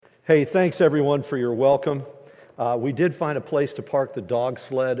Hey, thanks everyone for your welcome. We did find a place to park the dog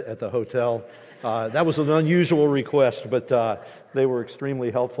sled at the hotel. That was an unusual request, but they were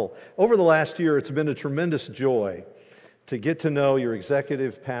extremely helpful. Over the last year, it's been a tremendous joy to get to know your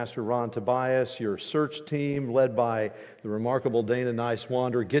executive pastor, Ron Tobias, your search team led by the remarkable Dana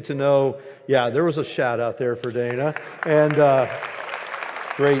Nice-Wander. Get to know, there was a shout out there for Dana. And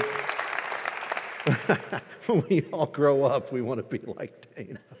great. When we all grow up, we want to be like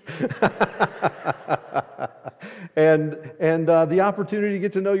Dana. and the opportunity to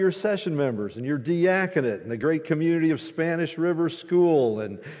get to know your session members and your diaconate and the great community of Spanish River School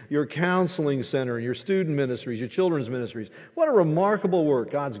and your counseling center and your student ministries, your children's ministries. What a remarkable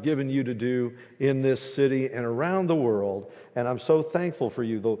work God's given you to do in this city and around the world. And I'm so thankful for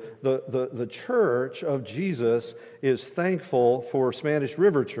you. The Church of Jesus is thankful for Spanish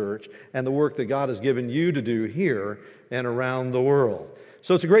River Church and the work that God has given you to do here and around the world.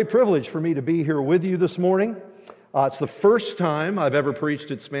 So it's a great privilege for me to be here with you this morning. It's the first time I've ever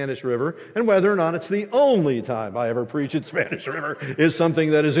preached at Spanish River, and whether or not it's the only time I ever preach at Spanish River is something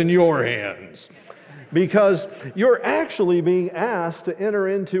that is in your hands. Because you're actually being asked to enter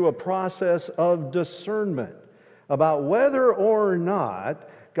into a process of discernment about whether or not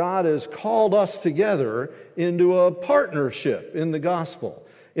God has called us together into a partnership in the gospel,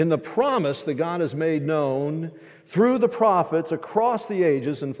 in the promise that God has made known through the prophets across the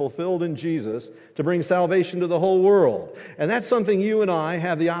ages and fulfilled in Jesus to bring salvation to the whole world. And that's something you and I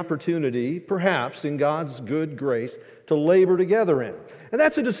have the opportunity, perhaps in God's good grace, to labor together in. And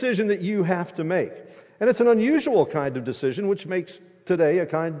that's a decision that you have to make. And it's an unusual kind of decision, which makes today a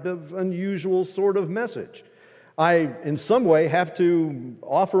kind of unusual sort of message. I, in some way, have to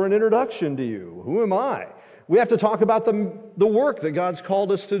offer an introduction to you. Who am I? We have to talk about the work that God's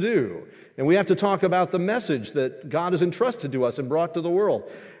called us to do. And we have to talk about the message that God has entrusted to us and brought to the world.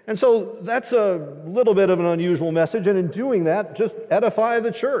 And so that's a little bit of an unusual message. And in doing that, just edify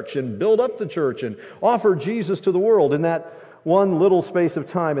the church and build up the church and offer Jesus to the world in that one little space of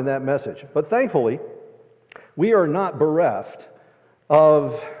time in that message. But thankfully, we are not bereft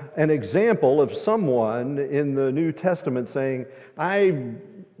of an example of someone in the New Testament saying, I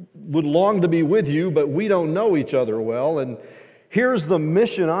would long to be with you, but we don't know each other well, and here's the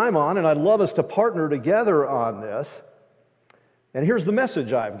mission I'm on, and I'd love us to partner together on this, and here's the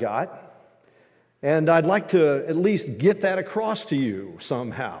message I've got, and I'd like to at least get that across to you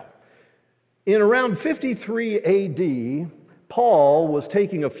somehow. In around 53 AD, Paul was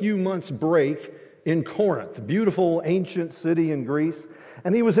taking a few months' break in Corinth, a beautiful ancient city in Greece,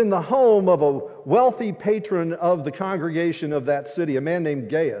 and he was in the home of a wealthy patron of the congregation of that city, a man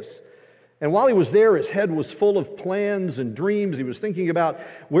named Gaius. And while he was there, his head was full of plans and dreams. He was thinking about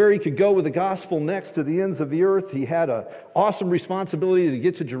where he could go with the gospel next to the ends of the earth. He had an awesome responsibility to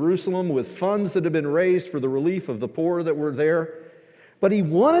get to Jerusalem with funds that had been raised for the relief of the poor that were there. But he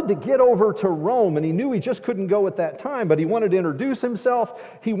wanted to get over to Rome, and he knew he just couldn't go at that time, but he wanted to introduce himself.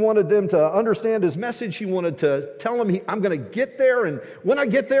 He wanted them to understand his message. He wanted to tell them, I'm going to get there, and when I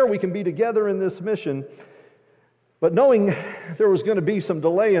get there, we can be together in this mission. But knowing there was going to be some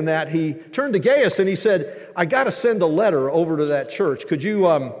delay in that, he turned to Gaius and he said, I got to send a letter over to that church. Could you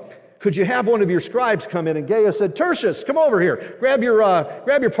have one of your scribes come in? And Gaius said, Tertius, come over here. Grab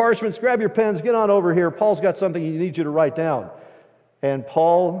your parchments, grab your pens, get on over here. Paul's got something he needs you to write down. And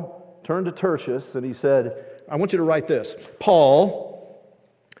Paul turned to Tertius and he said, I want you to write this. Paul,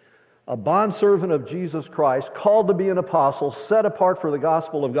 a bondservant of Jesus Christ, called to be an apostle, set apart for the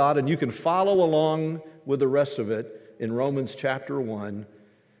gospel of God, and you can follow along with the rest of it in Romans chapter 1,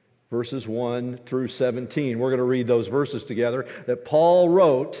 verses 1 through 17. We're going to read those verses together that Paul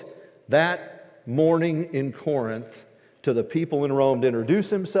wrote that morning in Corinth to the people in Rome to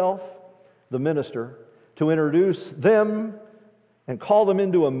introduce himself, the minister, to introduce them and call them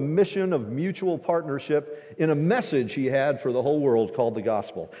into a mission of mutual partnership in a message he had for the whole world called the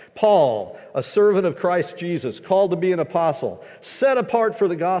gospel. Paul, a servant of Christ Jesus, called to be an apostle, set apart for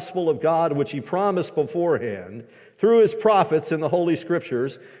the gospel of God, which he promised beforehand through his prophets in the Holy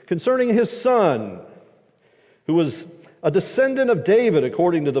Scriptures, concerning his Son, who was a descendant of David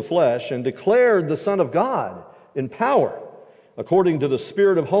according to the flesh, and declared the Son of God in power, according to the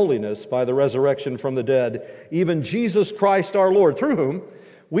Spirit of holiness by the resurrection from the dead, even Jesus Christ our Lord, through whom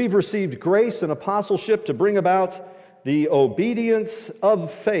we've received grace and apostleship to bring about the obedience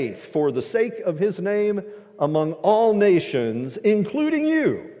of faith for the sake of his name among all nations, including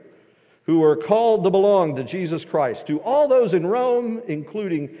you, who are called to belong to Jesus Christ. To all those in Rome,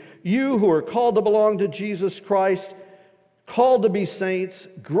 including you who are called to belong to Jesus Christ, called to be saints,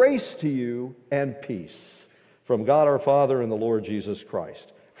 grace to you and peace from God our Father and the Lord Jesus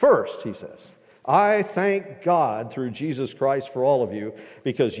Christ. First, he says, I thank God through Jesus Christ for all of you,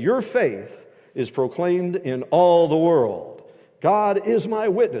 because your faith is proclaimed in all the world. God is my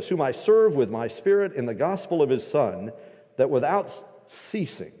witness, whom I serve with my spirit in the gospel of his Son, that without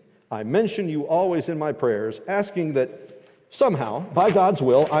ceasing I mention you always in my prayers, asking that somehow, by God's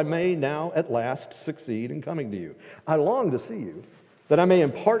will, I may now at last succeed in coming to you. I long to see you, that I may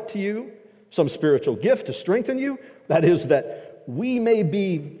impart to you some spiritual gift to strengthen you, that is, that we may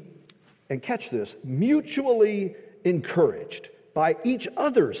be, and catch this, mutually encouraged by each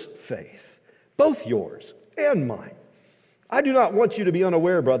other's faith, both yours and mine. I do not want you to be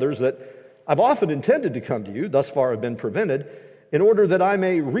unaware, brothers, that I've often intended to come to you, thus far have been prevented, in order that I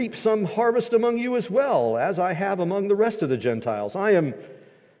may reap some harvest among you as well, as I have among the rest of the Gentiles. I am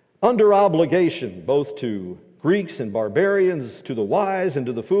under obligation, both to Greeks and barbarians, to the wise and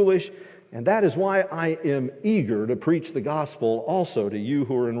to the foolish, and that is why I am eager to preach the gospel also to you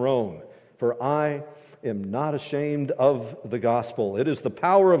who are in Rome. For I am not ashamed of the gospel. It is the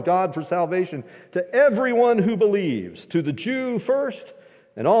power of God for salvation to everyone who believes, to the Jew first,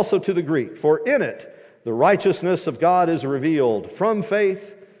 and also to the Greek. For in it the righteousness of God is revealed from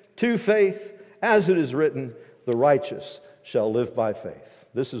faith to faith, as it is written, the righteous shall live by faith.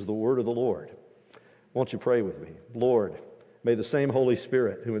 This is the word of the Lord. Won't you pray with me? Lord, may the same Holy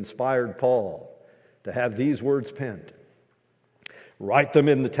Spirit who inspired Paul to have these words penned, write them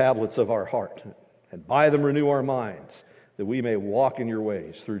in the tablets of our heart, and by them renew our minds, that we may walk in your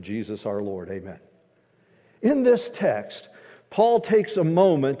ways through Jesus our Lord. Amen. In this text, Paul takes a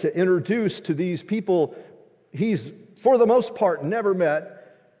moment to introduce to these people he's, for the most part, never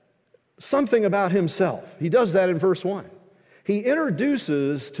met, something about himself. He does that in verse 1. He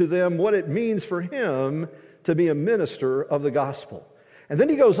introduces to them what it means for him to be a minister of the gospel. And then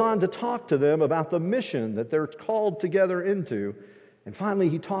he goes on to talk to them about the mission that they're called together into. And finally,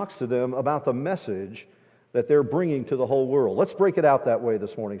 he talks to them about the message that they're bringing to the whole world. Let's break it out that way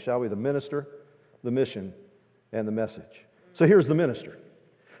this morning, shall we? The minister, the mission, and the message. So here's the minister.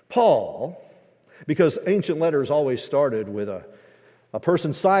 Paul, because ancient letters always started with a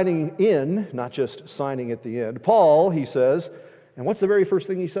person signing in, not just signing at the end. Paul, he says, and what's the very first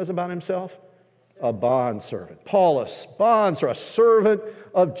thing he says about himself? A bondservant. Paul, a bondservant, a servant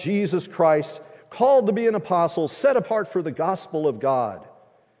of Jesus Christ, called to be an apostle, set apart for the gospel of God,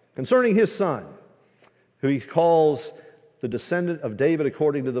 concerning his Son, who he calls the descendant of David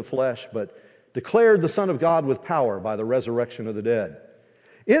according to the flesh, but declared the Son of God with power by the resurrection of the dead.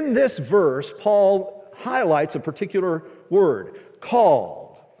 In this verse, Paul highlights a particular word,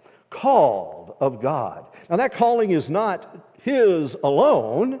 called of God. Now that calling is not his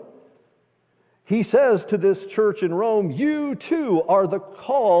alone. He says to this church in Rome, you too are the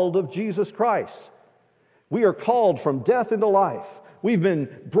called of Jesus Christ. We are called from death into life. We've been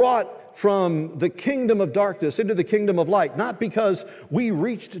brought from the kingdom of darkness into the kingdom of light, not because we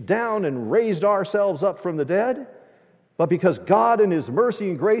reached down and raised ourselves up from the dead, but because God in his mercy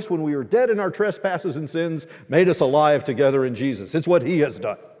and grace, when we were dead in our trespasses and sins, made us alive together in Jesus. It's what he has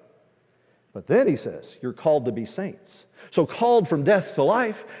done. But then he says, you're called to be saints. So called from death to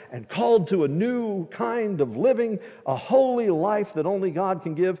life and called to a new kind of living, a holy life that only God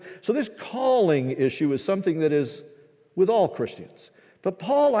can give. So this calling issue is something that is with all Christians. But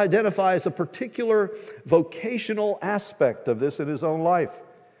Paul identifies a particular vocational aspect of this in his own life,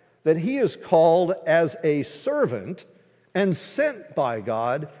 that he is called as a servant and sent by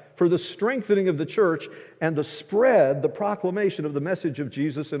God for the strengthening of the church and the spread, the proclamation of the message of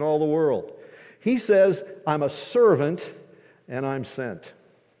Jesus in all the world. He says, I'm a servant and I'm sent.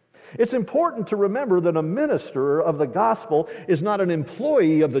 It's important to remember that a minister of the gospel is not an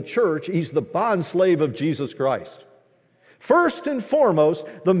employee of the church, he's the bondslave of Jesus Christ. First and foremost,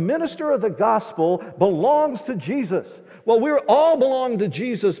 the minister of the gospel belongs to Jesus. Well, we all belong to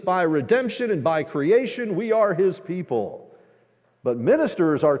Jesus by redemption and by creation. We are his people. But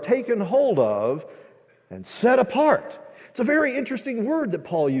ministers are taken hold of and set apart. It's a very interesting word that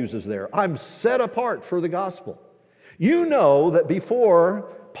Paul uses there. I'm set apart for the gospel. You know that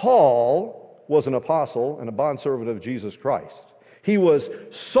before Paul was an apostle and a bondservant of Jesus Christ, he was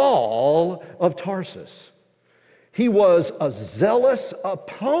Saul of Tarsus. He was a zealous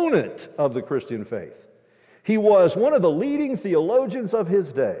opponent of the Christian faith. He was one of the leading theologians of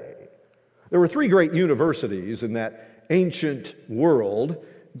his day. There were three great universities in that ancient world,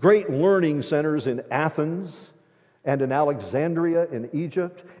 great learning centers in Athens and in Alexandria in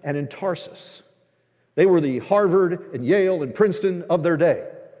Egypt and in Tarsus. They were the Harvard and Yale and Princeton of their day.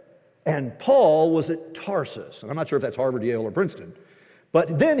 And Paul was at Tarsus. And I'm not sure if that's Harvard, Yale, or Princeton.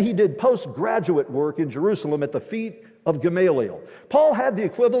 But then he did postgraduate work in Jerusalem at the feet of Gamaliel. Paul had the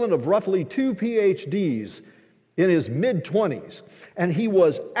equivalent of roughly 2 PhDs in his mid-20s, and he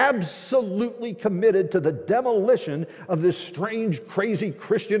was absolutely committed to the demolition of this strange, crazy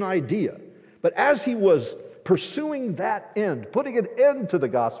Christian idea. But as he was pursuing that end, putting an end to the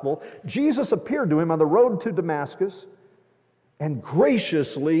gospel, Jesus appeared to him on the road to Damascus and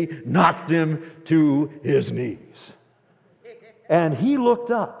graciously knocked him to his knees. And he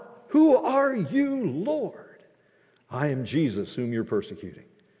looked up. "Who are you, Lord?" "I am Jesus whom you're persecuting."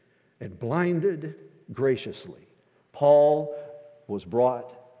 And blinded graciously, Paul was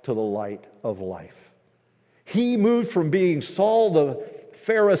brought to the light of life. He moved from being Saul the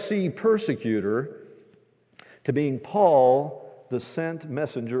Pharisee persecutor to being Paul, the sent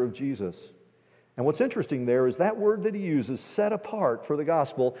messenger of Jesus. And what's interesting there is that word that he uses, set apart for the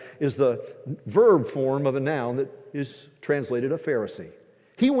gospel, is the verb form of a noun that is translated a Pharisee.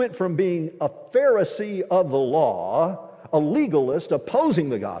 He went from being a Pharisee of the law, a legalist opposing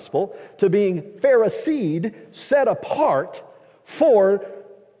the gospel, to being Phariseed, set apart for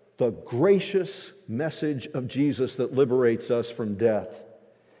the gracious message of Jesus that liberates us from death.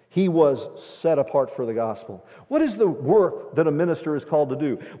 He was set apart for the gospel. What is the work that a minister is called to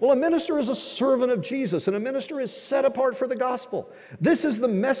do? Well, a minister is a servant of Jesus, and a minister is set apart for the gospel. This is the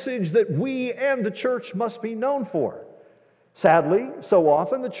message that we and the church must be known for. Sadly, so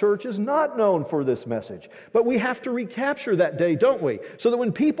often the church is not known for this message. But we have to recapture that day, don't we? So that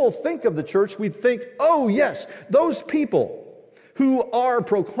when people think of the church, we think, oh yes, those people who are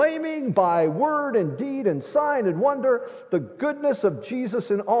proclaiming by word and deed and sign and wonder the goodness of Jesus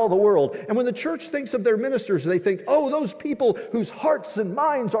in all the world. And when the church thinks of their ministers, they think, oh, those people whose hearts and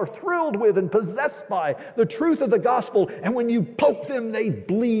minds are thrilled with and possessed by the truth of the gospel. And when you poke them, they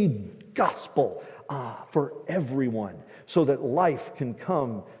bleed gospel for everyone, so that life can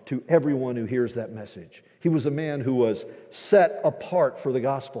come to everyone who hears that message. He was a man who was set apart for the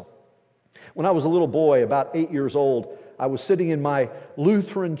gospel. When I was a little boy, about 8 years old, I was sitting in my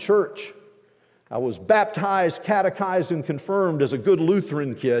Lutheran church. I was baptized, catechized, and confirmed as a good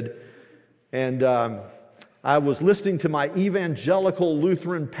Lutheran kid. And I was listening to my evangelical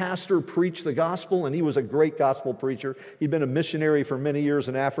Lutheran pastor preach the gospel, and he was a great gospel preacher. He'd been a missionary for many years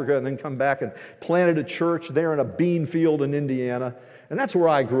in Africa and then come back and planted a church there in a bean field in Indiana. And that's where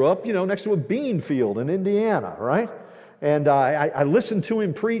I grew up, next to a bean field in Indiana, right? And I listened to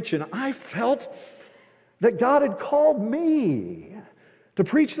him preach, and I felt that God had called me to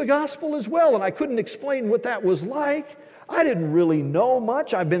preach the gospel as well, and I couldn't explain what that was like. I didn't really know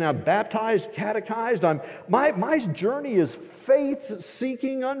much. I've been baptized, catechized. My journey is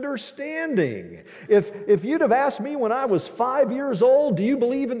faith-seeking understanding. If you'd have asked me when I was 5 years old, do you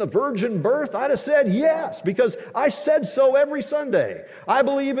believe in the virgin birth? I'd have said yes, because I said so every Sunday. I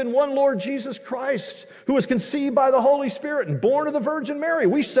believe in one Lord Jesus Christ, who was conceived by the Holy Spirit and born of the Virgin Mary.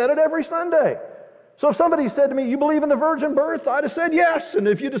 We said it every Sunday. So if somebody said to me, you believe in the virgin birth? I'd have said yes. And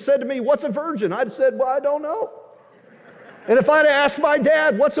if you'd have said to me, what's a virgin? I'd have said, well, I don't know. And if I'd have asked my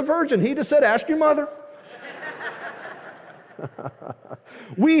dad, what's a virgin? He'd have said, ask your mother.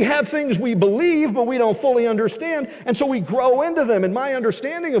 We have things we believe, but we don't fully understand, and so we grow into them. And my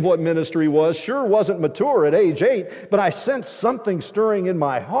understanding of what ministry was sure wasn't mature at age 8, but I sensed something stirring in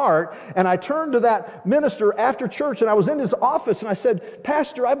my heart, and I turned to that minister after church, and I was in his office, and I said,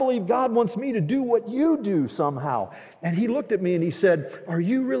 Pastor, I believe God wants me to do what you do somehow. And he looked at me and he said, are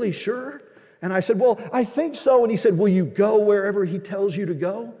you really sure? And I said, well, I think so. And he said, will you go wherever he tells you to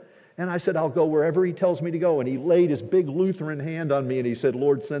go? And I said, I'll go wherever he tells me to go. And he laid his big Lutheran hand on me and he said,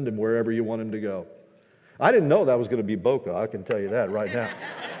 Lord, send him wherever you want him to go. I didn't know that was going to be Boca, I can tell you that right now.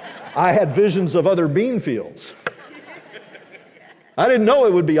 I had visions of other bean fields. I didn't know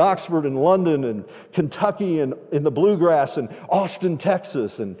it would be Oxford and London and Kentucky and in the bluegrass and Austin,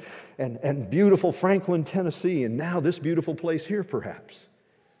 Texas and beautiful Franklin, Tennessee, and now this beautiful place here perhaps.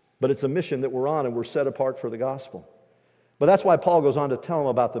 But it's a mission that we're on, and we're set apart for the gospel. But that's why Paul goes on to tell them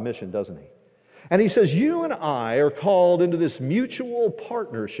about the mission, doesn't he? And he says, you and I are called into this mutual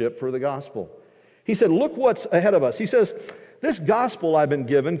partnership for the gospel. He said, look what's ahead of us. He says, this gospel I've been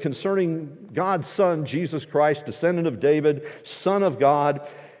given concerning God's Son, Jesus Christ, descendant of David, Son of God,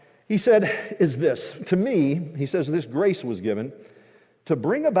 he said, is this. To me, he says, this grace was given to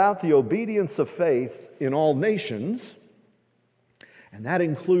bring about the obedience of faith in all nations, and that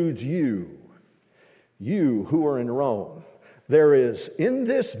includes you who are in Rome. There is in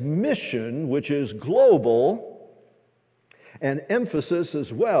this mission, which is global, an emphasis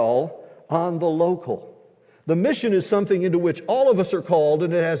as well on the local. The mission is something into which all of us are called,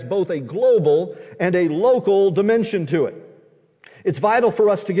 and it has both a global and a local dimension to it. It's vital for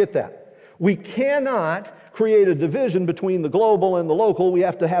us to get that. We cannot create a division between the global and the local. We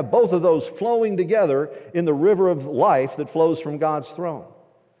have to have both of those flowing together in the river of life that flows from God's throne.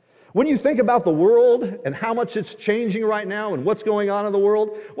 When you think about the world and how much it's changing right now and what's going on in the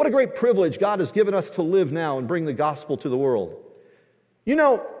world, what a great privilege God has given us to live now and bring the gospel to the world. You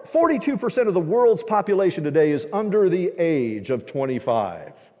know, 42% of the world's population today is under the age of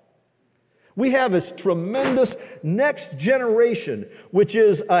 25. We have this tremendous next generation which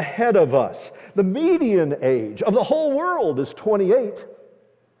is ahead of us. The median age of the whole world is 28.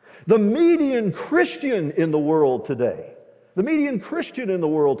 The median Christian in the world today,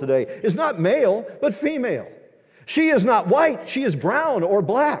 is not male, but female. She is not white, she is brown or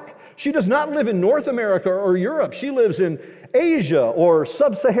black. She does not live in North America or Europe. She lives in Asia or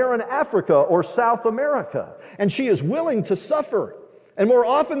Sub-Saharan Africa or South America. And she is willing to suffer. And more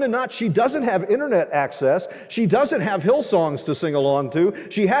often than not, she doesn't have internet access. She doesn't have Hillsongs to sing along to.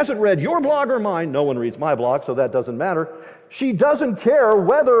 She hasn't read your blog or mine. No one reads my blog, so that doesn't matter. She doesn't care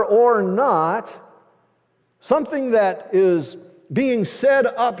whether or not something that is being said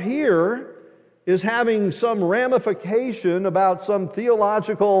up here is having some ramification about some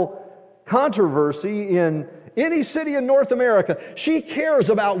theological controversy in any city in North America. She cares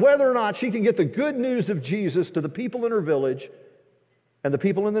about whether or not she can get the good news of Jesus to the people in her village and the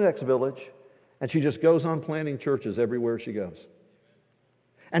people in the next village, and she just goes on planting churches everywhere she goes.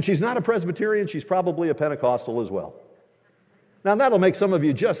 And she's not a Presbyterian, she's probably a Pentecostal as well. Now that'll make some of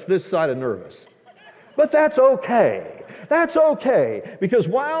you just this side of nervous. But that's okay. That's okay, because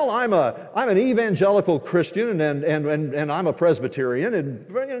while I'm an evangelical Christian and I'm a Presbyterian,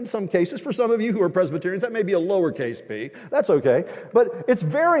 and in some cases, for some of you who are Presbyterians, that may be a lowercase p. That's okay. But it's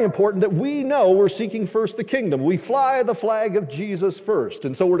very important that we know we're seeking first the kingdom. We fly the flag of Jesus first,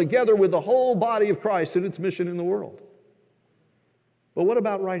 and so we're together with the whole body of Christ in its mission in the world. But what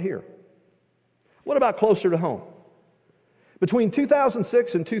about right here? What about closer to home? Between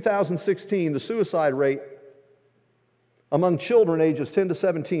 2006 and 2016, the suicide rate among children ages 10 to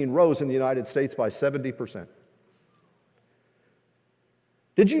 17 rose in the United States by 70%.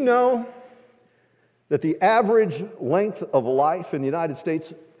 Did you know that the average length of life in the United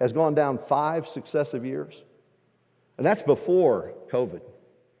States has gone down 5 successive years? And that's before COVID.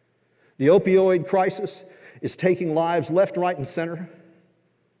 The opioid crisis is taking lives left, right, and center.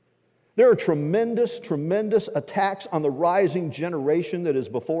 There are tremendous attacks on the rising generation that is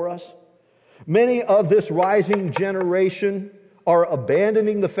before us. Many of this rising generation are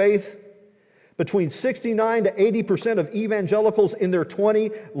abandoning the faith. Between 69 to 80% of evangelicals in their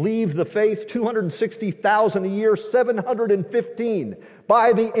 20s leave the faith, 260,000 a year, 715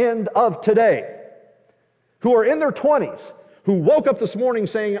 by the end of today, who are in their 20s, who woke up this morning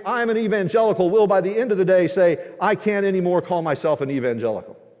saying, I'm an evangelical, will by the end of the day say, I can't anymore call myself an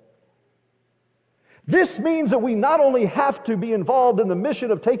evangelical. This means that we not only have to be involved in the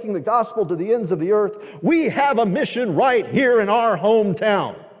mission of taking the gospel to the ends of the earth, we have a mission right here in our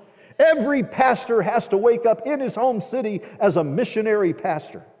hometown. Every pastor has to wake up in his home city as a missionary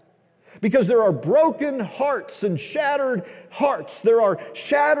pastor. Because there are broken hearts and shattered hearts. There are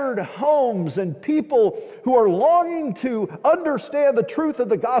shattered homes and people who are longing to understand the truth of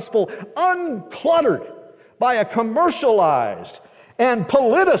the gospel uncluttered by a commercialized and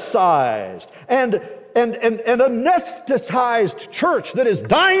politicized and anesthetized church that is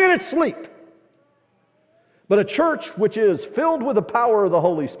dying in its sleep. But a church which is filled with the power of the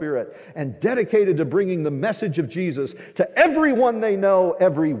Holy Spirit and dedicated to bringing the message of Jesus to everyone they know,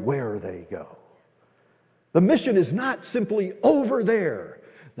 everywhere they go. The mission is not simply over there.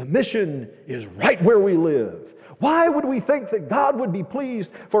 The mission is right where we live. Why would we think that God would be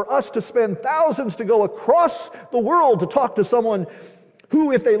pleased for us to spend thousands to go across the world to talk to someone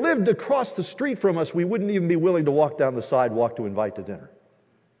who, if they lived across the street from us, we wouldn't even be willing to walk down the sidewalk to invite to dinner?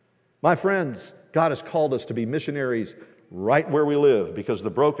 My friends, God has called us to be missionaries right where we live because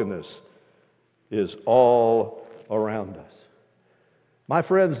the brokenness is all around us. My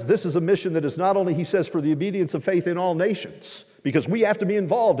friends, this is a mission that is not only, he says, for the obedience of faith in all nations, because we have to be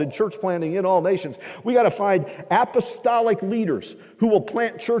involved in church planting in all nations. We got to find apostolic leaders who will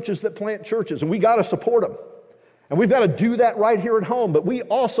plant churches that plant churches, and we got to support them. And we've got to do that right here at home, but we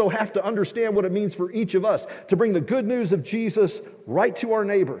also have to understand what it means for each of us to bring the good news of Jesus right to our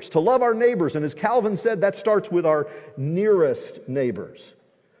neighbors, to love our neighbors. And as Calvin said, that starts with our nearest neighbors.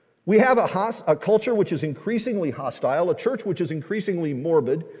 We have a culture which is increasingly hostile, a church which is increasingly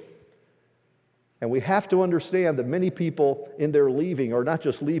morbid. And we have to understand that many people in their leaving are not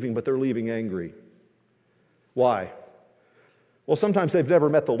just leaving, but they're leaving angry. Why? Well, sometimes they've never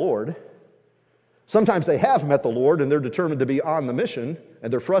met the Lord. Sometimes they have met the Lord and they're determined to be on the mission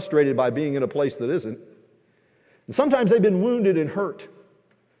and they're frustrated by being in a place that isn't. And sometimes they've been wounded and hurt.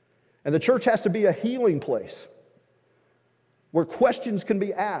 And the church has to be a healing place where questions can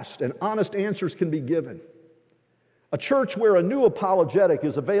be asked and honest answers can be given. A church where a new apologetic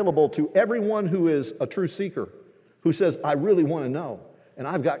is available to everyone who is a true seeker, who says, I really want to know, and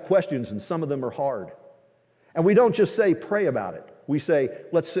I've got questions, and some of them are hard. And we don't just say, pray about it. We say,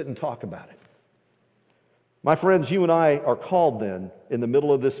 let's sit and talk about it. My friends, you and I are called then, in the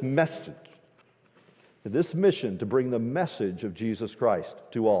middle of this message, this mission to bring the message of Jesus Christ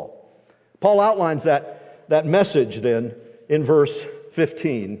to all. Paul outlines that message then in verse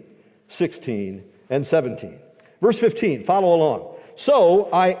 15, 16, and 17. Verse 15, follow along. So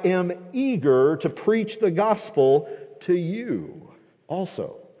I am eager to preach the gospel to you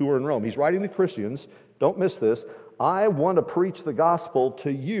also, who are in Rome. He's writing to Christians. Don't miss this. I want to preach the gospel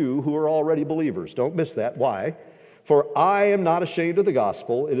to you who are already believers. Don't miss that. Why? For I am not ashamed of the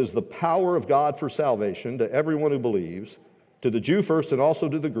gospel. It is the power of God for salvation to everyone who believes, to the Jew first and also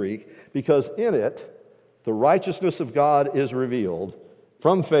to the Greek, because in it the righteousness of God is revealed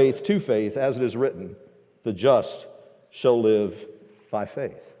from faith to faith, as it is written, the just shall live by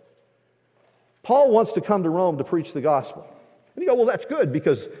faith. Paul wants to come to Rome to preach the gospel. And you go, well, that's good,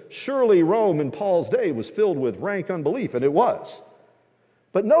 because surely Rome in Paul's day was filled with rank unbelief, and it was.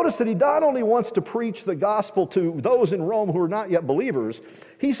 But notice that he not only wants to preach the gospel to those in Rome who are not yet believers,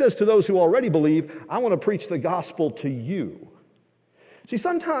 he says to those who already believe, I want to preach the gospel to you. See,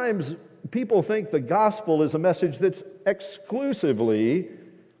 sometimes people think the gospel is a message that's exclusively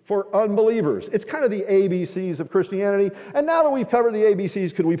for unbelievers. It's kind of the ABCs of Christianity. And now that we've covered the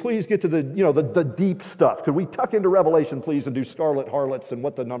ABCs, could we please get to the deep stuff? Could we tuck into Revelation, please, and do scarlet harlots and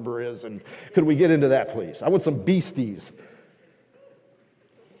what the number is? And could we get into that, please? I want some beasties.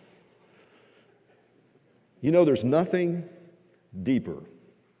 You know, there's nothing deeper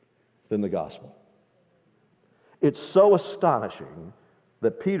than the gospel. It's so astonishing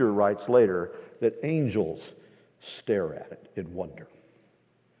that Peter writes later that angels stare at it in wonder.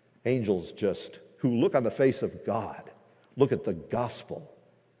 Angels just, who look on the face of God, look at the gospel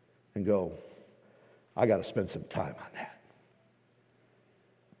and go, I got to spend some time on that.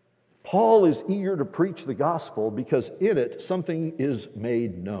 Paul is eager to preach the gospel because in it something is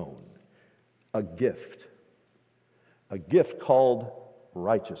made known, a gift called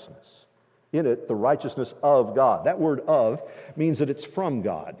righteousness. In it, the righteousness of God. That word of means that it's from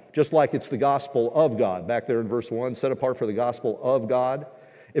God, just like it's the gospel of God. Back there in verse 1, set apart for the gospel of God.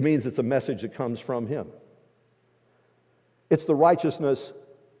 It means it's a message that comes from Him. It's the righteousness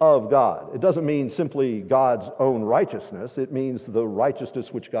of God. It doesn't mean simply God's own righteousness. It means the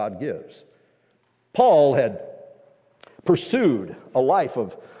righteousness which God gives. Paul had pursued a life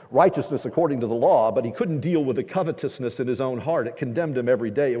of righteousness according to the law, but he couldn't deal with the covetousness in his own heart. It condemned him every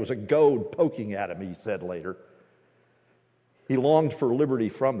day. It was a goad poking at him, he said later. He longed for liberty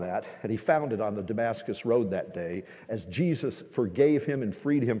from that, and he found it on the Damascus Road that day as Jesus forgave him and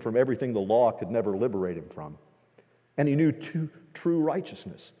freed him from everything the law could never liberate him from. And he knew true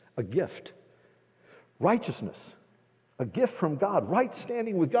righteousness, a gift. Righteousness, a gift from God, right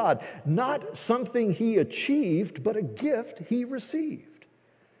standing with God, not something he achieved, but a gift he received.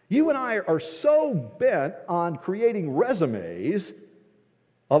 You and I are so bent on creating resumes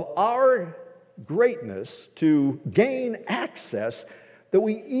of our greatness to gain access that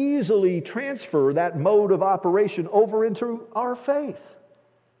we easily transfer that mode of operation over into our faith.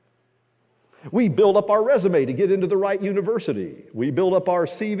 We build up our resume to get into the right university. We build up our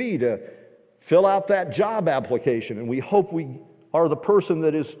CV to fill out that job application, and we hope we are the person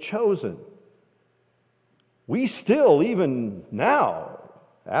that is chosen. We still, even now,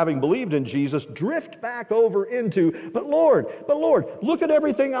 having believed in Jesus, drift back over into, but Lord, look at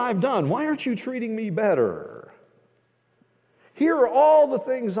everything I've done. Why aren't you treating me better? Here are all the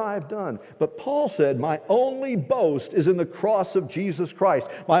things I've done. But Paul said, my only boast is in the cross of Jesus Christ.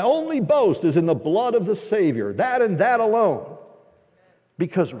 My only boast is in the blood of the Savior, that and that alone.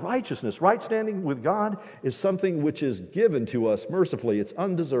 Because righteousness, right standing with God, is something which is given to us mercifully. It's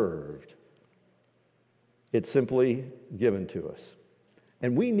undeserved. It's simply given to us.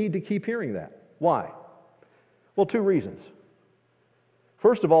 And we need to keep hearing that. Why? Well, two reasons.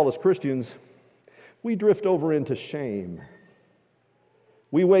 First of all, as Christians, we drift over into shame.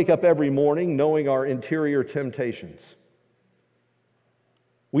 We wake up every morning knowing our interior temptations.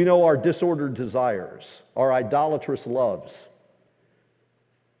 We know our disordered desires, our idolatrous loves.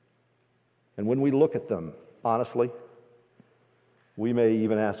 And when we look at them, honestly, we may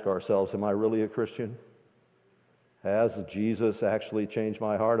even ask ourselves, am I really a Christian? Has Jesus actually changed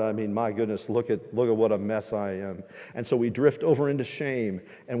my heart? I mean, my goodness, look at what a mess I am. And so we drift over into shame,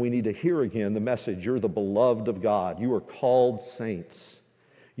 and we need to hear again the message. You're the beloved of God. You are called saints.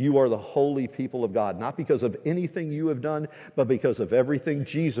 You are the holy people of God, not because of anything you have done, but because of everything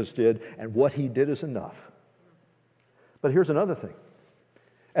Jesus did, and what he did is enough. But here's another thing.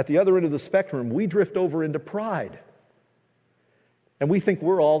 At the other end of the spectrum, we drift over into pride. And we think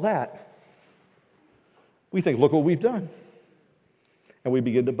we're all that. We think, look what we've done. And we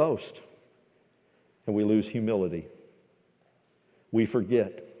begin to boast. And we lose humility. We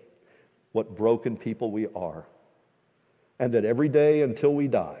forget what broken people we are. And that every day until we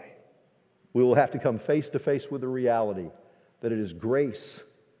die, we will have to come face to face with the reality that it is grace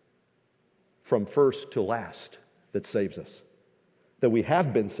from first to last that saves us. That we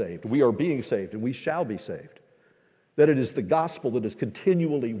have been saved, we are being saved, and we shall be saved. That it is the gospel that is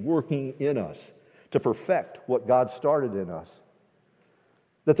continually working in us to perfect what God started in us.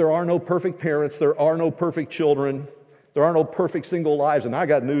 That there are no perfect parents, there are no perfect children, there are no perfect single lives. And I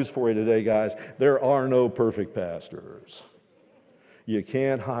got news for you today, guys. There are no perfect pastors. You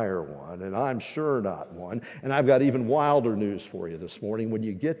can't hire one, and I'm sure not one. And I've got even wilder news for you this morning. When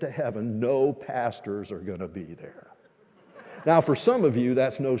you get to heaven, no pastors are going to be there. Now, for some of you,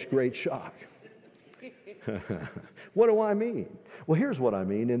 that's no great shock. What do I mean? Well, here's what I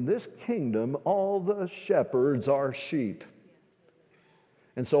mean. In this kingdom, all the shepherds are sheep.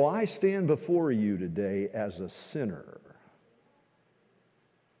 And so I stand before you today as a sinner.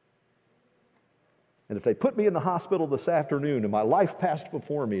 And if they put me in the hospital this afternoon and my life passed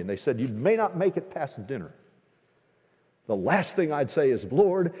before me and they said, you may not make it past dinner, the last thing I'd say is,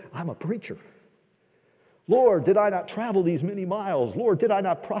 Lord, I'm a preacher. Lord, did I not travel these many miles? Lord, did I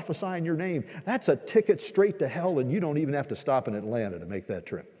not prophesy in your name? That's a ticket straight to hell, and you don't even have to stop in Atlanta to make that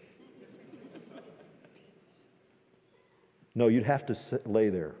trip. No, you'd have to lay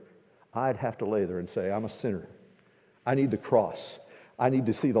there. I'd have to lay there and say, I'm a sinner. I need the cross. I need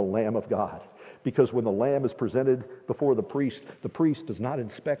to see the Lamb of God. Because when the lamb is presented before the priest does not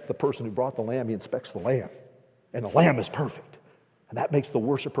inspect the person who brought the lamb, he inspects the lamb. And the lamb is perfect. And that makes the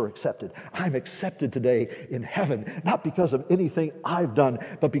worshiper accepted. I'm accepted today in heaven, not because of anything I've done,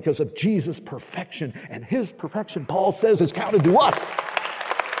 but because of Jesus' perfection. And his perfection, Paul says, is counted to us.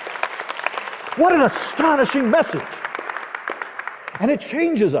 What an astonishing message. And it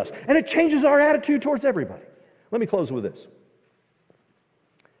changes us. And it changes our attitude towards everybody. Let me close with this.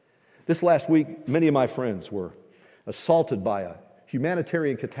 This last week, many of my friends were assaulted by a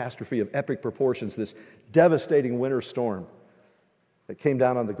humanitarian catastrophe of epic proportions, this devastating winter storm that came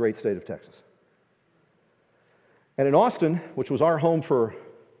down on the great state of Texas. And in Austin, which was our home for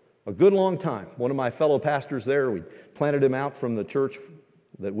a good long time, one of my fellow pastors there, we planted him out from the church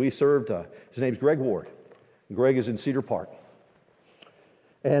that we served. His name's Greg Ward. Greg is in Cedar Park.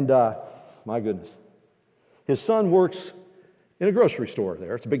 And my goodness, his son works in a grocery store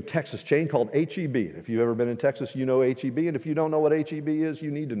there. It's a big Texas chain called H-E-B. And if you've ever been in Texas, you know H-E-B. And if you don't know what H-E-B is,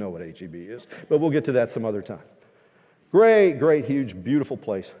 you need to know what H-E-B is. But we'll get to that some other time. Great, great, huge, beautiful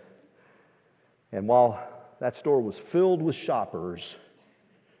place. And while that store was filled with shoppers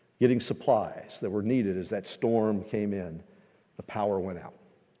getting supplies that were needed as that storm came in, the power went out.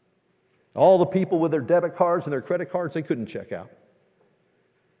 All the people with their debit cards and their credit cards, they couldn't check out.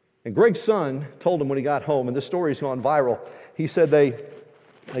 And Greg's son told him when he got home, and this story's gone viral, he said they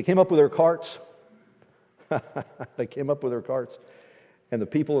came up with their carts. They came up with their carts, and the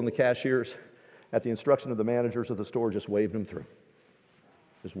people and the cashiers, at the instruction of the managers of the store, just waved them through.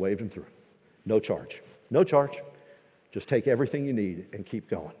 Just waved them through. No charge. No charge. Just take everything you need and keep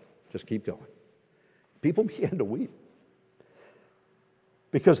going. Just keep going. People began to weep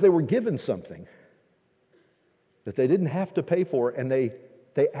because they were given something that they didn't have to pay for, and they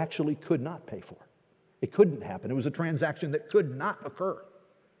actually could not pay for. It couldn't happen. It was a transaction that could not occur.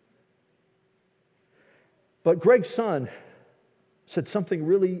 But Greg's son said something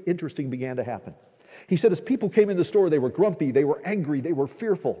really interesting began to happen. He said as people came in the store, they were grumpy, they were angry, they were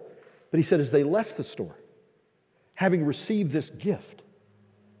fearful. But he said as they left the store, having received this gift,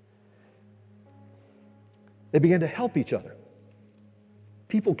 they began to help each other.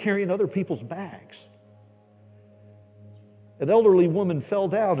 People carrying other people's bags. An elderly woman fell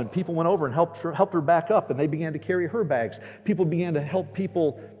down and people went over and helped her back up, and they began to carry her bags. People began to help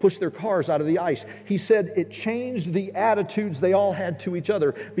people push their cars out of the ice. He said it changed the attitudes they all had to each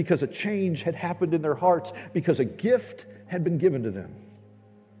other because a change had happened in their hearts, because a gift had been given to them.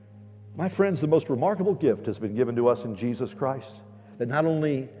 My friends, the most remarkable gift has been given to us in Jesus Christ, that not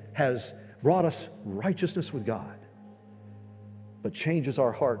only has brought us righteousness with God, but changes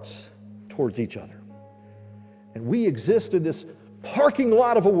our hearts towards each other. And we exist in this parking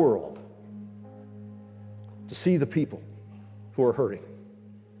lot of a world to see the people who are hurting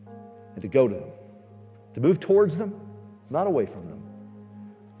and to go to them, to move towards them, not away from them,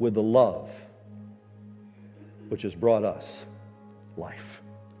 with the love which has brought us life.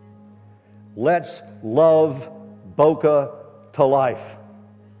 Let's love Boca to life.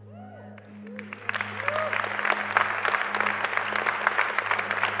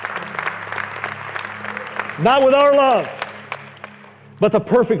 Not with our love, but the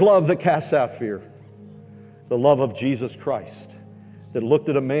perfect love that casts out fear. The love of Jesus Christ that looked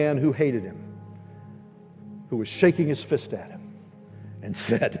at a man who hated him, who was shaking his fist at him, and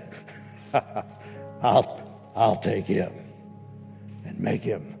said, I'll take him and make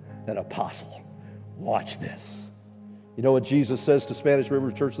him an apostle. Watch this. You know what Jesus says to Spanish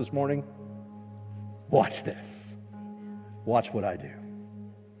River Church this morning? Watch this. Watch what I do.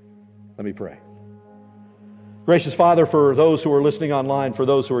 Let me pray. Gracious Father, for those who are listening online, for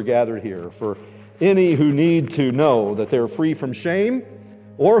those who are gathered here, for any who need to know that they're free from shame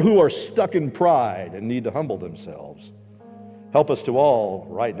or who are stuck in pride and need to humble themselves, help us to all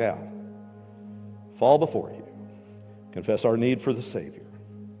right now fall before you, confess our need for the Savior.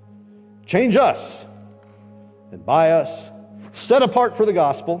 Change us and by us, set apart for the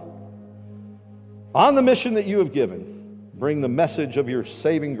gospel, on the mission that you have given, bring the message of your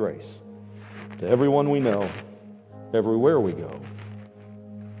saving grace to everyone we know, everywhere we go.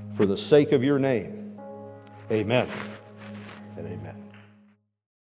 For the sake of your name, amen and amen.